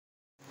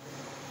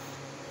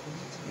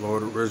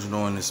Lord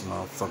Original in this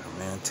motherfucker,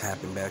 man,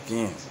 tapping back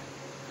in.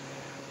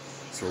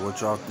 So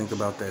what y'all think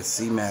about that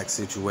Cmac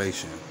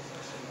situation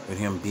with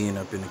him being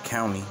up in the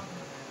county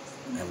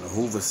and the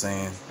Hoovas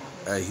saying,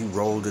 hey, he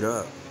rolled it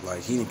up.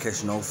 Like, he didn't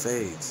catch no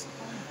fades.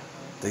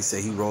 They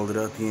say he rolled it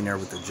up. He in there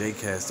with the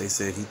J-Cast. They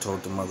said he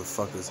told the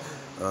motherfuckers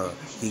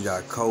he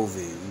got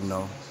COVID, you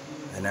know.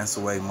 And that's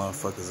the way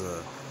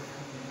motherfuckers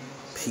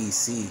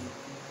PC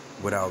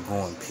without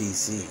going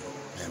PC.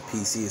 And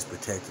PC is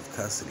protective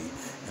custody.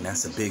 And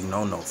that's a big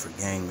no-no for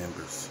gang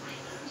members.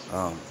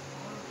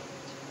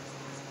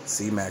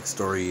 C-Mac's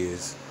story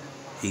is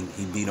he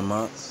beat him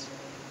up.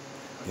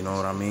 You know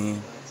what I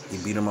mean? He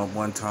beat him up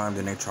one time,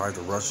 then they tried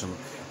to rush him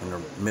in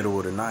the middle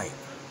of the night.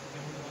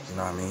 You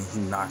know what I mean? He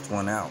knocked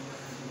one out,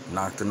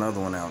 knocked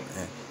another one out.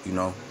 And, you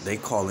know, they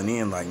calling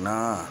in like,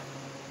 nah,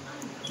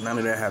 none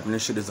of that happened.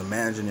 This shit is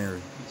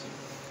imaginary.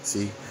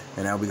 See?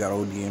 And now we got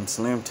ODM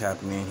Slim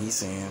tapping in. He's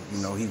saying,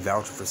 you know, he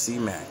vouching for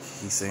C-Mac.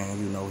 He's saying,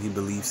 you know, he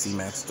believes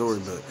C-Mac's story,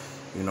 but,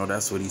 you know,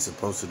 that's what he's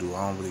supposed to do.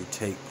 I don't really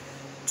take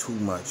too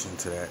much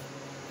into that.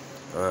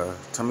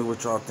 Tell me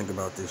what y'all think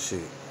about this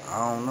shit.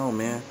 I don't know,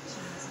 man.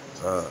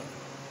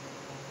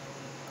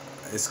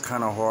 It's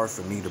kind of hard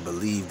for me to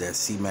believe that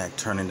C-Mac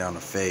turning down a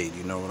fade,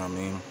 you know what I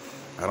mean?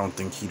 I don't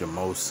think he the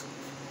most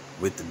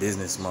with the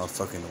business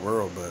motherfucker in the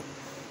world, but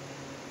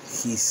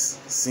he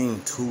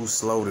seemed too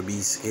slow to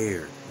be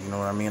scared, you know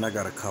what I mean? I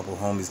got a couple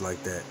homies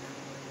like that,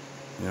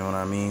 you know what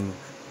I mean?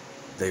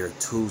 They are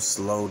too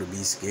slow to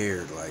be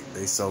scared, like,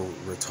 they so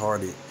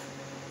retarded,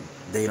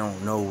 they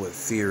don't know what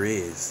fear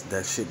is.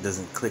 That shit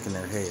doesn't click in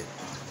their head.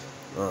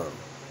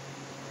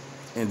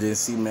 And then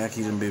C-Mac,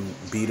 he done been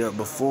beat up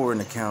before in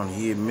the county.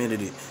 He admitted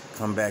it.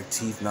 Come back,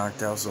 teeth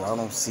knocked out. So I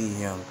don't see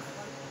him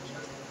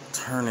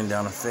turning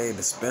down a fade,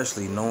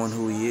 especially knowing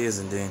who he is.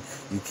 And then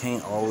you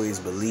can't always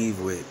believe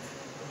what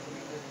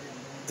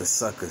the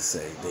suckers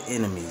say, the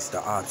enemies, the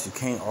ops. You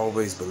can't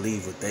always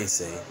believe what they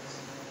say.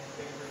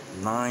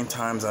 9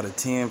 times out of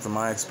 10, from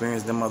my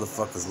experience, them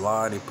motherfuckers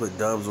lie. They put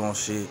dubs on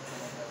shit.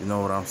 You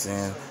know what I'm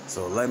saying?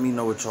 So let me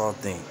know what y'all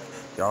think.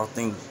 Y'all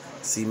think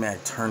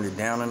C-Mac turned it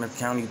down in the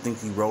county? You think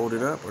he rolled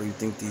it up? Or you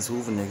think these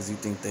Hoover niggas, you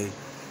think they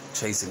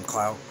chasing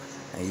clout?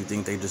 And you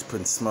think they just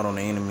putting smut on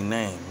the enemy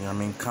name? You know what I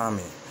mean?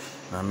 Comment.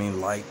 You know what I mean?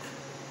 Like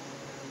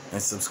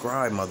and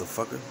subscribe,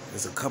 motherfucker.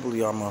 There's a couple of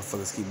y'all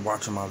motherfuckers keep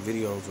watching my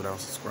videos without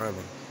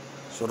subscribing.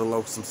 Show the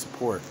local some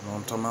support. You know what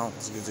I'm talking about?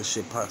 Let's get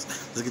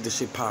this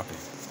shit popping.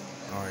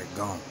 Alright,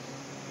 gone.